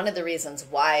so one of the reasons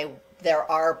why there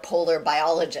are polar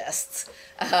biologists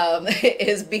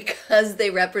is because they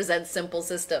represent simple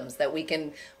systems that we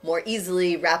can more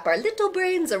easily wrap our little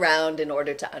brains around in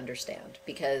order to understand,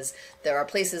 because there are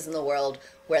places in the world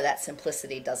where that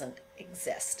simplicity doesn't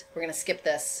exist. We're going to skip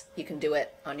this. You can do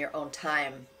it on your own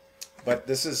time. But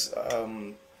this is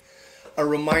a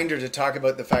reminder to talk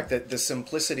about the fact that the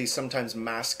simplicity sometimes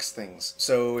masks things.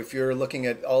 So if you're looking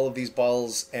at all of these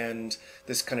balls and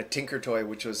this kind of tinker toy,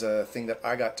 which was a thing that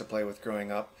I got to play with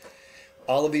growing up,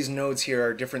 all of these nodes here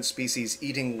are different species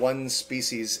eating one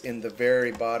species in the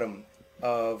very bottom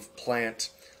of plant.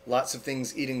 Lots of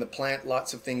things eating the plant,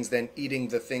 lots of things then eating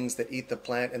the things that eat the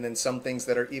plant, and then some things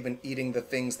that are even eating the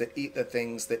things that eat the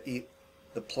things that eat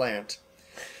the plant.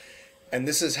 And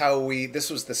this is how this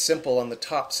was the simple, on the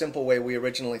top, simple way we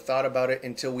originally thought about it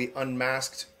until we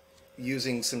unmasked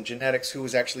using some genetics who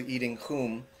was actually eating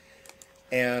whom.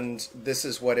 And this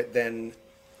is what it then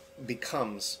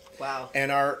becomes. Wow.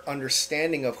 And our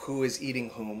understanding of who is eating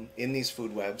whom in these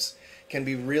food webs can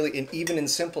be really, even in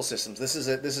simple systems. This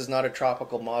is not a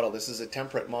tropical model. This is a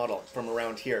temperate model from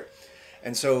around here.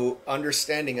 And so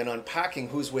understanding and unpacking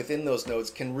who's within those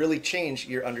nodes can really change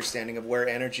your understanding of where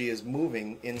energy is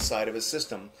moving inside of a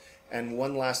system. And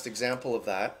one last example of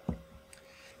that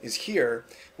is here,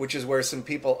 which is where some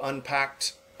people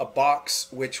unpacked a box,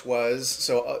 which was,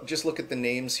 so just look at the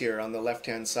names here on the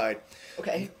left-hand side.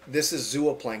 Okay. This is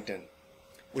zooplankton,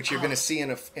 which you're going to see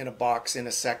in a box in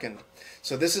a second.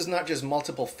 So this is not just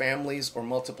multiple families or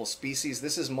multiple species.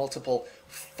 This is multiple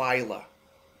phyla.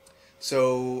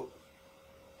 So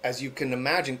as you can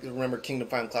imagine, remember kingdom,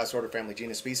 phylum, class, order, family,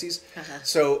 genus, species.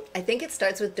 So I think it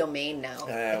starts with domain now.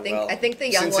 I think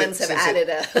the young ones have added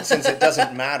since it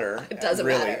doesn't matter. It doesn't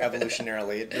really matter.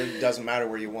 Evolutionarily. It doesn't matter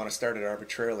where you want to start it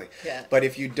arbitrarily. Yeah. But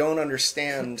if you don't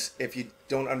understand,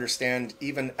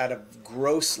 even at a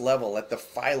gross level, at the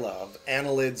phyla of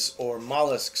annelids or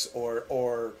mollusks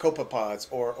or copepods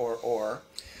or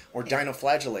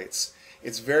dinoflagellates,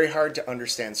 it's very hard to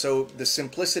understand. So the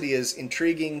simplicity is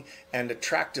intriguing and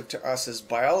attractive to us as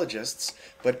biologists,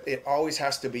 but it always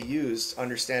has to be used,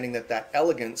 understanding that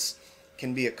elegance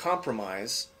can be a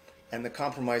compromise, and the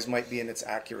compromise might be in its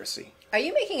accuracy. Are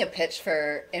you making a pitch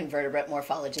for invertebrate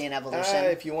morphology and evolution?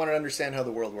 If you want to understand how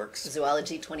the world works.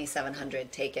 Zoology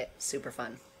 2700, take it. Super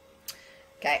fun.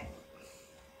 Okay.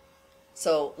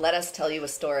 So let us tell you a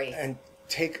story. And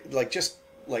take, just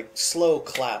slow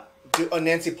clap. Do a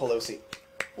Nancy Pelosi.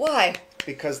 Why?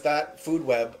 Because that food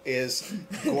web is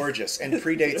gorgeous and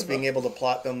predates being able to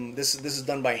plot them. This is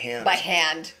done by hand. By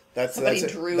hand. Somebody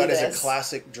drew this. That is a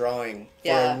classic drawing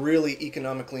for a really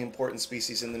economically important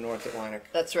species in the North Atlantic.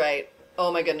 That's right. Oh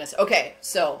my goodness. Okay,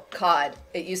 so cod.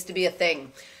 It used to be a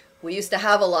thing. We used to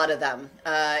have a lot of them.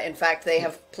 In fact, they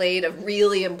have played a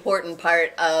really important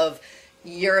part of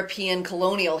European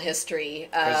colonial history.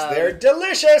 Because they're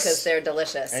delicious. Because they're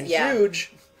delicious. And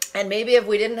huge. And maybe if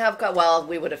we didn't have, well,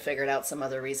 we would have figured out some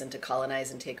other reason to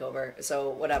colonize and take over. So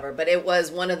whatever. But it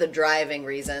was one of the driving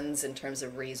reasons in terms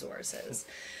of resources.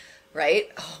 Right?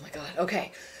 Oh my God.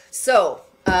 Okay. So,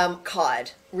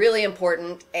 cod, really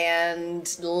important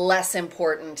and less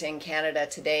important in Canada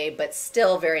today, but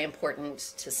still very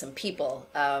important to some people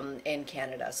in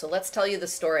Canada. So let's tell you the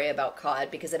story about cod,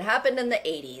 because it happened in the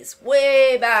 80s,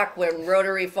 way back when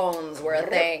rotary phones were a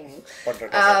thing.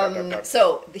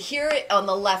 So here on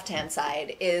the left-hand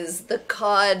side is the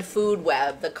cod food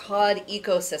web, the cod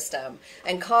ecosystem.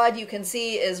 And cod, you can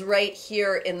see, is right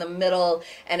here in the middle,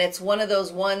 and it's one of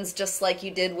those ones, just like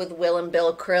you did with Will and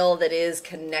Bill Krill, that is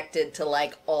connected to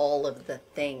like all of the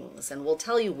things, and we'll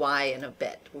tell you why in a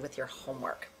bit with your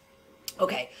homework.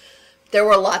 Okay, there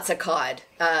were lots of cod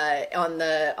on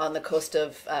the coast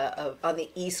of on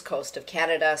the east coast of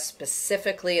Canada,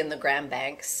 specifically in the Grand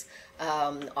Banks,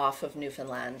 off of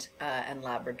Newfoundland and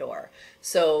Labrador.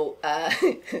 So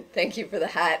thank you for the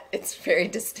hat; it's very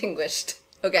distinguished.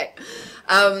 Okay,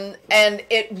 and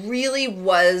it really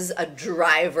was a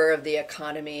driver of the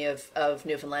economy of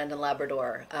Newfoundland and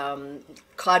Labrador.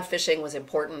 Cod fishing was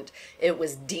important. It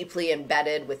was deeply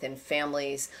embedded within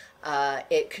families.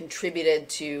 It contributed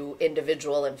to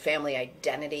individual and family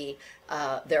identity.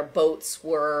 Their boats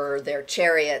were their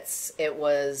chariots. It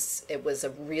was a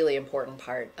really important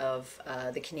part of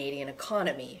the Canadian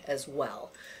economy as well.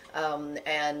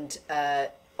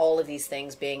 All of these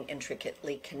things being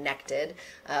intricately connected.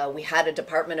 We had a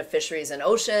Department of Fisheries and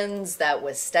Oceans that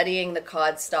was studying the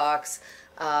cod stocks,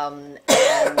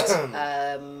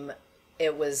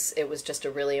 it was just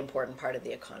a really important part of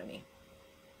the economy.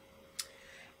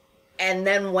 And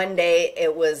then one day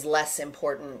it was less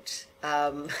important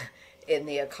in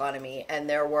the economy, and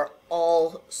there were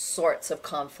all sorts of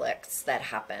conflicts that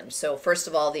happened. So first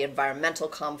of all, the environmental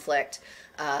conflict.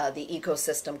 The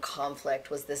ecosystem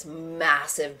conflict was this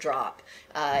massive drop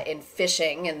in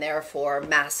fishing, and therefore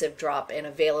massive drop in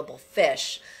available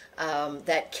fish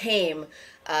that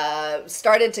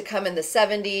started to come in the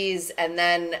 70s, and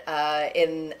then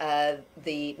in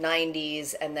the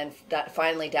 90s, and then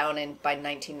finally down by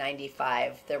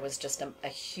 1995, there was just a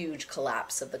huge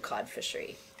collapse of the cod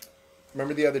fishery.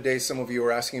 Remember the other day some of you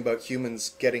were asking about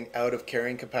humans getting out of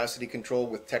carrying capacity control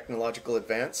with technological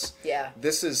advance? Yeah.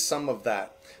 This is some of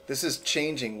that. This is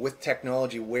changing with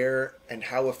technology where and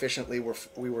how efficiently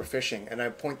we were fishing. And I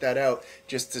point that out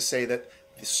just to say that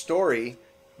the story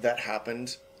that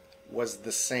happened was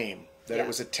the same. That it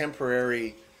was a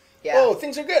temporary, oh,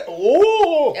 things are good.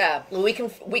 Oh! Yeah, we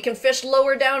can fish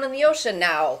lower down in the ocean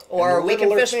now, or we can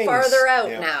fish farther out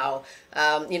now.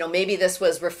 You know, maybe this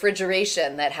was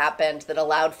refrigeration that happened that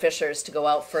allowed fishers to go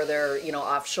out further, you know,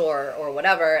 offshore or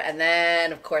whatever. And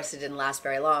then, of course, it didn't last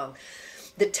very long.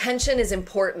 The tension is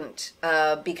important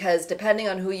because depending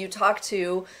on who you talk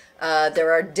to,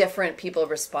 there are different people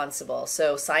responsible.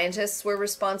 So scientists were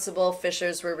responsible,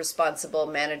 fishers were responsible,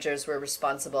 managers were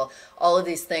responsible. All of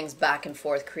these things back and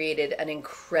forth created an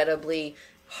incredibly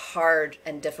hard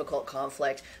and difficult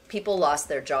conflict. People lost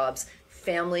their jobs.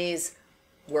 Families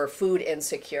were food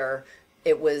insecure.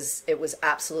 It was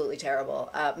absolutely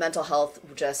terrible. Mental health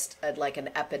just like an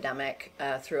epidemic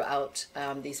throughout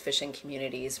these fishing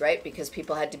communities, right? Because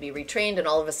people had to be retrained, and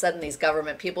all of a sudden these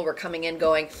government people were coming in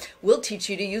going, we'll teach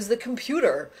you to use the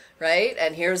computer, right?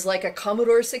 And here's like a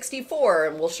Commodore 64,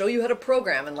 and we'll show you how to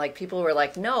program. And like people were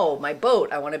like, no, my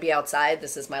boat, I want to be outside.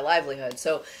 This is my livelihood.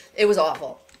 So it was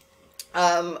awful.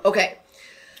 Okay.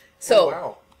 So. Oh,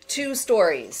 wow. 2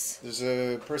 stories. There's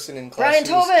a person in class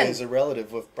who is a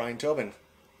relative of Brian Tobin.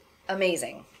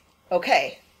 Amazing.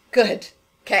 Okay, good.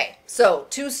 Okay, so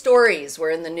 2 stories were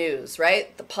in the news,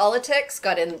 right? The politics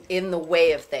got in the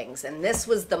way of things, and this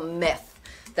was the myth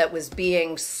that was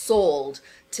being sold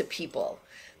to people.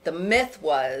 The myth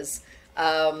was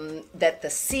that the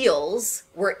seals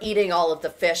were eating all of the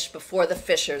fish before the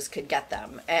fishers could get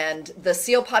them. And the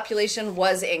seal population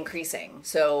was increasing.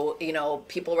 So, you know,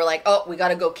 people were like, oh, we got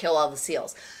to go kill all the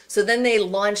seals. So then they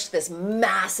launched this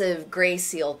massive gray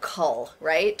seal cull,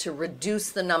 right, to reduce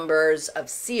the numbers of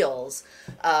seals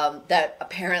that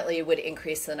apparently would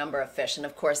increase the number of fish. And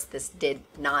of course, this did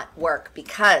not work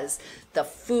because the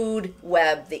food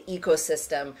web, the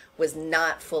ecosystem, was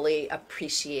not fully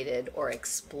appreciated or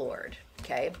explored.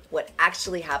 Okay, what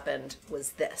actually happened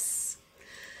was this.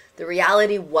 The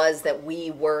reality was that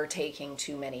we were taking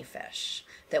too many fish,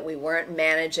 that we weren't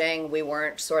managing, we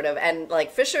weren't and like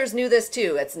fishers knew this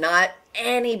too. It's not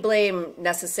any blame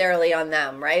necessarily on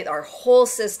them, right? Our whole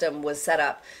system was set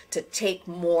up to take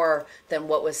more than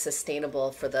what was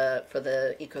sustainable for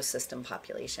the ecosystem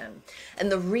population. And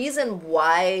the reason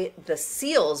why the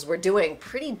seals were doing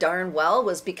pretty darn well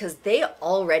was because they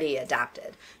already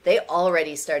adapted. They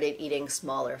already started eating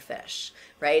smaller fish,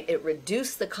 right? It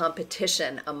reduced the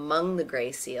competition among the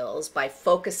gray seals by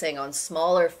focusing on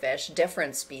smaller fish,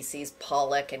 different species,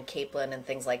 pollock and capelin and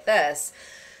things like this,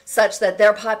 such that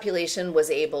their population was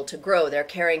able to grow. Their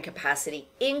carrying capacity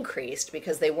increased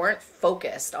because they weren't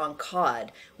focused on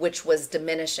cod, which was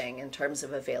diminishing in terms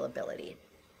of availability.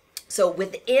 So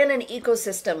within an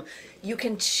ecosystem, you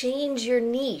can change your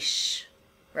niche,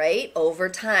 right, over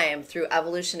time through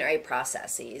evolutionary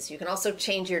processes. You can also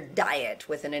change your diet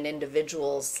within an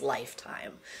individual's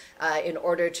lifetime in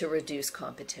order to reduce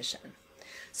competition.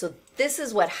 So this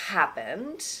is what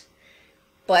happened.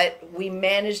 But we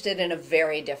managed it in a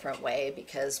very different way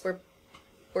because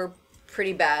we're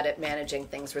pretty bad at managing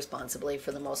things responsibly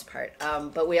for the most part.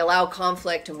 But we allow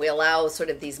conflict and we allow sort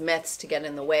of these myths to get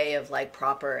in the way of like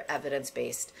proper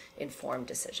evidence-based informed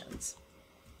decisions.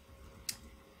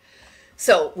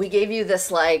 So we gave you this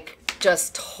like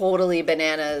just totally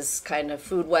bananas kind of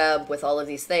food web with all of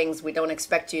these things. We don't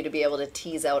expect you to be able to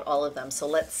tease out all of them. So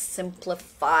let's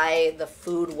simplify the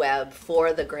food web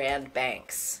for the Grand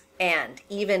Banks. And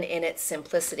even in its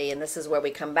simplicity, and this is where we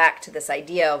come back to this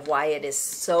idea of why it is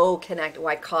so connected,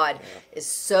 why cod is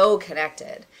so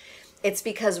connected. It's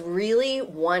because really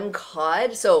one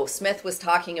cod, so Smith was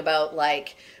talking about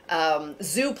like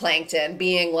zooplankton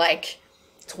being like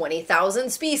 20,000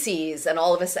 species and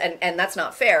all of us, and that's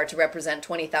not fair to represent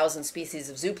 20,000 species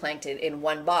of zooplankton in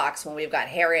one box when we've got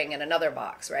herring in another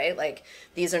box, right? Like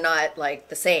these are not like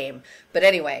the same. But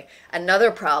anyway,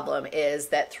 another problem is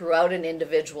that throughout an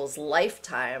individual's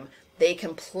lifetime, they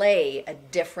can play a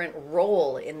different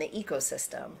role in the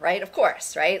ecosystem, right? Of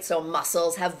course, right? So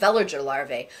mussels have veliger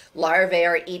larvae. Larvae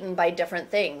are eaten by different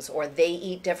things, or they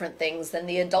eat different things than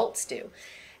the adults do.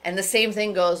 And the same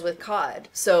thing goes with cod.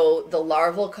 So the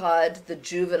larval cod, the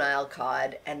juvenile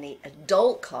cod, and the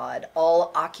adult cod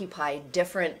all occupy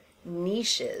different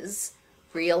niches,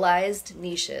 realized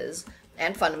niches,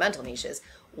 and fundamental niches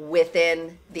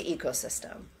within the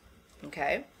ecosystem.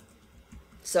 Okay?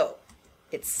 So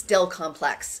it's still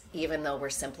complex, even though we're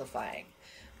simplifying.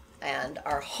 And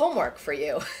our homework for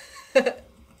you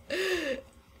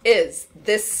is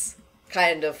this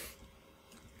kind of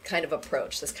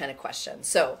approach, this kind of question.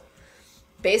 So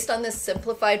based on this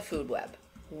simplified food web,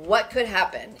 what could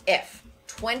happen if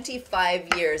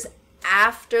 25 years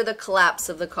after the collapse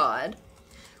of the cod,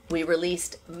 we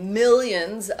released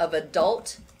millions of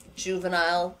adult,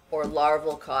 juvenile, or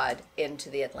larval cod into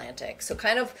the Atlantic? So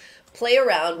kind of play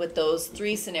around with those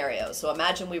three scenarios. So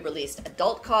imagine we released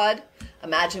adult cod,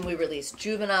 imagine we released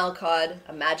juvenile cod,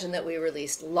 imagine that we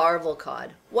released larval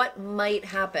cod. What might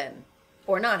happen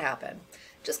or not happen?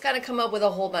 Just kind of come up with a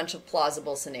whole bunch of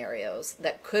plausible scenarios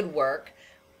that could work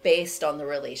based on the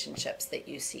relationships that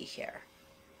you see here,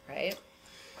 right?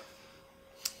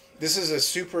 This is a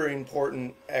super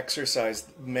important exercise.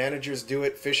 Managers do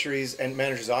it, fisheries, and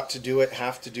managers ought to do it,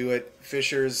 have to do it.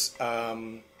 Fishers,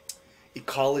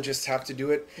 ecologists have to do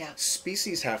it. Yeah.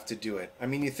 Species have to do it. I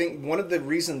mean, you think one of the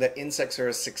reasons that insects are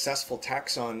a successful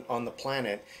taxon on the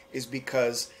planet is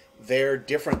because their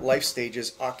different life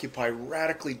stages occupy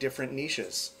radically different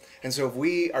niches. And so if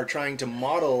we are trying to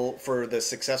model for the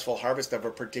successful harvest of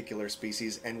a particular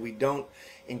species and we don't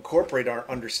incorporate our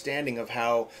understanding of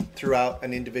how throughout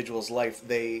an individual's life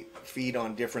they feed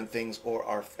on different things or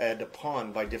are fed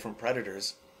upon by different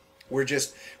predators, we're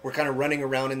kind of running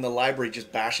around in the library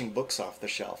just bashing books off the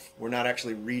shelf. We're not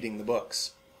actually reading the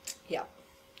books. Yeah,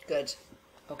 good.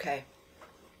 Okay.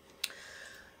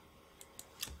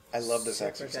 I love this Super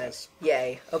exercise. good.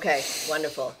 Yay. Okay,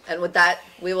 wonderful. And with that,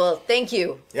 we will thank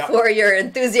you Yeah. for your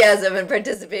enthusiasm and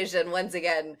participation once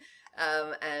again.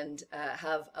 And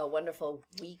have a wonderful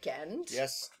weekend.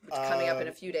 Yes. Coming up in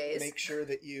a few days. Make sure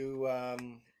that you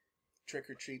trick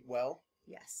or treat well,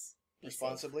 Yes. Be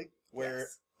responsibly. safe. Wear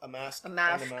Yes. a mask, A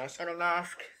mask. and a mask. And a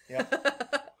mask. Yeah.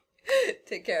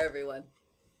 Take care, everyone.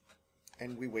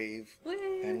 And we wave.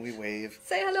 Wave. And we wave.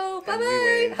 Say hello. And we Bye-bye.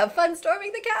 wave. Have fun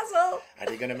storming the castle. Are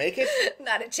they going to make it?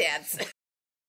 Not a chance.